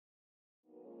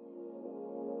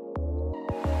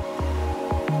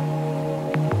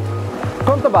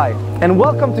Kontabay, and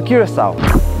welcome to Curaçao.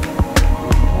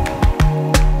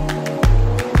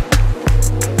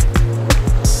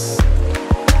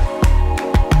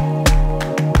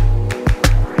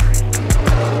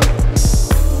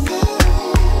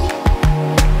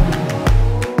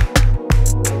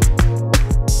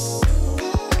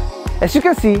 As you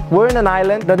can see, we're in an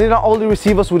island that did not only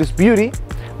receive us with its beauty,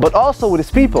 but also with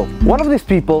its people. One of these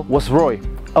people was Roy,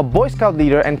 a Boy Scout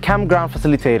leader and campground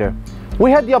facilitator. We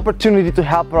had the opportunity to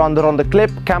help around the Ronde Clip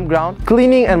campground,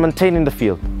 cleaning and maintaining the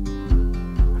field.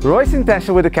 Roy's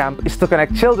intention with the camp is to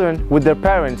connect children with their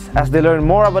parents as they learn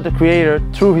more about the Creator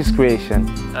through His creation.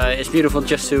 It's beautiful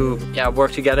just to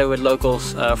work together with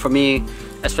locals. For me,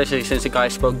 especially since the guy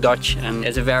spoke Dutch and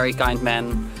is a very kind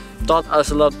man, taught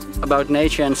us a lot about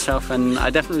nature and stuff, and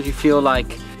I definitely feel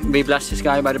like we blessed this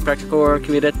guy by the practical work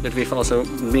we did, but we've also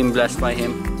been blessed by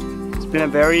him. It's been a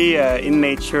very in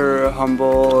nature,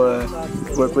 humble,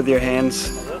 work with your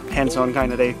hands-on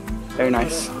kind of day. Very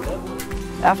nice.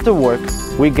 After work,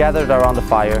 we gathered around the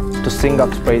fire to sing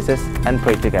God's praises and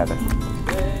pray together.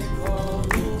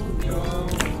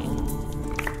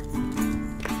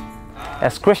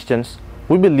 As Christians,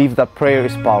 we believe that prayer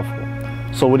is powerful.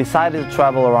 So we decided to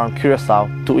travel around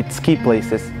Curaçao to its key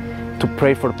places to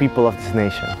pray for the people of this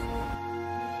nation.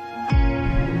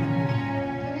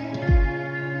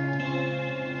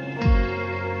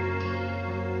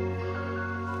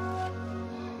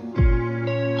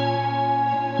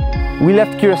 We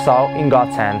left Curaçao in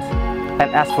God's hands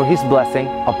and asked for His blessing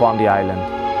upon the island.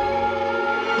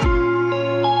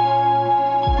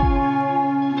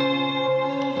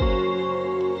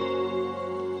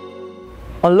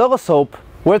 On Logos Hope,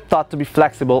 we're taught to be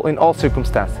flexible in all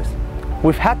circumstances.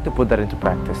 We've had to put that into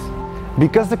practice.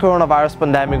 Because the coronavirus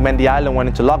pandemic meant the island went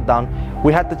into lockdown,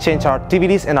 we had to change our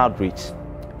activities and outreach.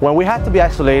 When we had to be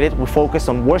isolated, we focused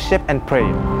on worship and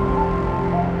prayer.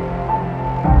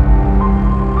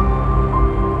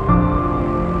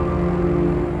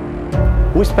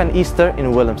 We spent Easter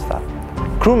in Willemstad.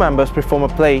 Crew members perform a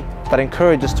play that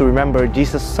encourages us to remember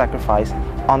Jesus' sacrifice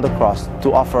on the cross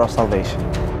to offer us salvation.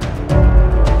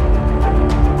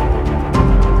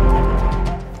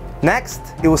 Next,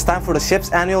 it was time for the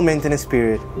ship's annual maintenance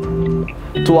period.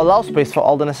 To allow space for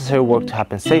all the necessary work to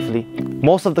happen safely,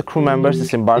 most of the crew members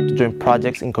disembarked to join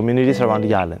projects in communities around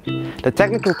the island. The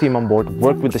technical team on board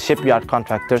worked with the shipyard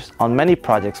contractors on many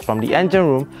projects, from the engine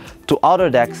room to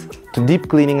outer decks to deep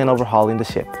cleaning and overhauling the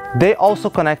ship. They also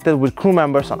connected with crew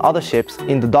members on other ships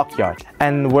in the dockyard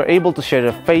and were able to share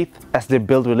their faith as they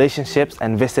built relationships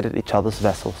and visited each other's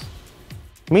vessels.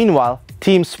 Meanwhile,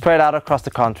 teams spread out across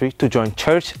the country to join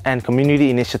church and community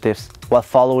initiatives while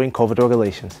following COVID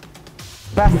regulations.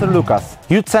 Pastor Lucas,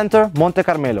 Youth Center, Monte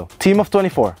Carmelo, team of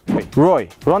 24. Roy,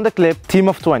 Ronde Clip, team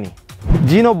of 20.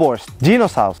 Gino Borst,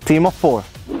 Gino's House, team of 4.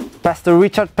 Pastor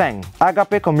Richard Peng,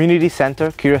 Agape Community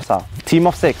Center, Curaçao, team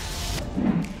of 6.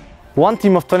 One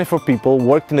team of 24 people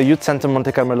worked in the Youth Center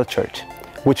Monte Carmelo Church,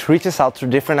 which reaches out through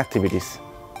different activities.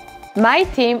 My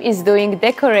team is doing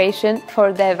decoration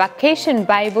for the vacation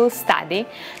Bible study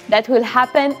that will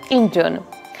happen in June.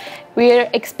 We are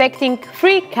expecting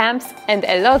free camps and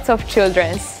a lot of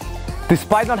children.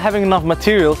 Despite not having enough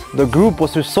materials, the group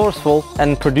was resourceful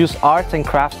and produced arts and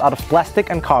crafts out of plastic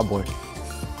and cardboard.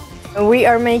 We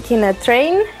are making a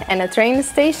train and a train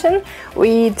station.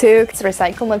 We took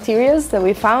recycled materials that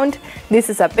we found. This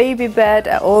is a baby bed,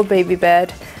 an old baby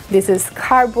bed. This is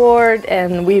cardboard,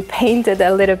 and we painted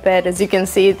a little bit. As you can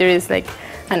see, there is like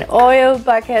an oil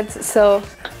bucket. So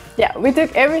yeah, we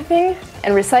took everything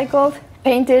and recycled,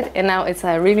 painted, and now it's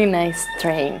a really nice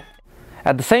train.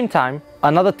 At the same time,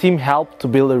 another team helped to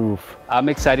build a roof. I'm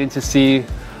excited to see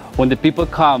when the people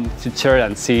come to church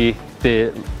and see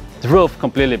the roof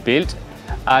completely built.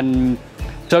 And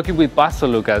talking with Pastor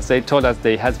Lucas, they told us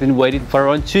they has been waiting for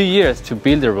around 2 years to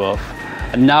build the roof.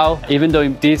 And now, even though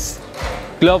in this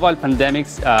global pandemic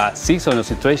season or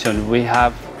situation, we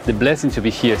have the blessing to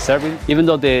be here serving, even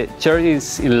though the church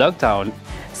is in lockdown.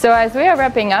 So as we are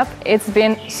wrapping up, it's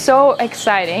been so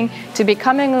exciting to be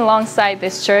coming alongside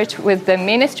this church with the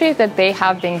ministry that they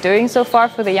have been doing so far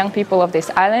for the young people of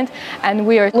this island, and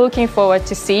we are looking forward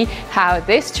to see how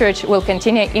this church will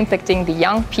continue impacting the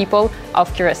young people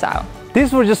of Curaçao.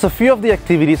 These were just a few of the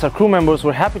activities our crew members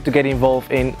were happy to get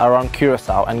involved in around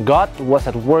Curaçao, and God was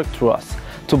at work through us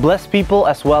to bless people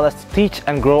as well as to teach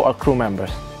and grow our crew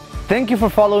members. Thank you for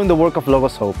following the work of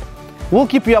Logos Hope. We'll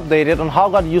keep you updated on how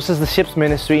God uses the ship's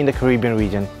ministry in the Caribbean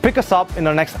region. Pick us up in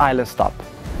our next island stop.